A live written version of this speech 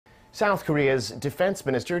South Korea's Defense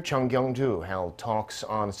Minister Jeong Kyeong-doo held talks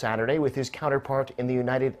on Saturday with his counterpart in the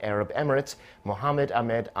United Arab Emirates, Mohammed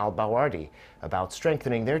Al-Bowardi, about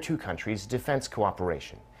strengthening their two countries' defense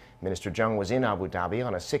cooperation. Minister Jeong was in Abu Dhabi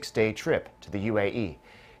on a 6-day trip to the UAE.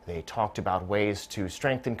 They talked about ways to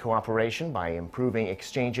strengthen cooperation by improving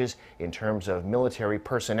exchanges in terms of military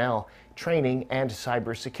personnel, training, and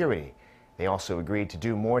cybersecurity. They also agreed to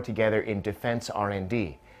do more together in defense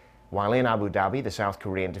R&D. While in Abu Dhabi, the South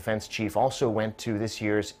Korean defense chief also went to this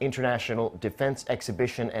year's International Defense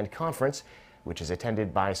Exhibition and Conference, which is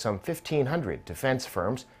attended by some 1,500 defense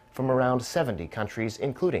firms from around 70 countries,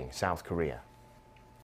 including South Korea.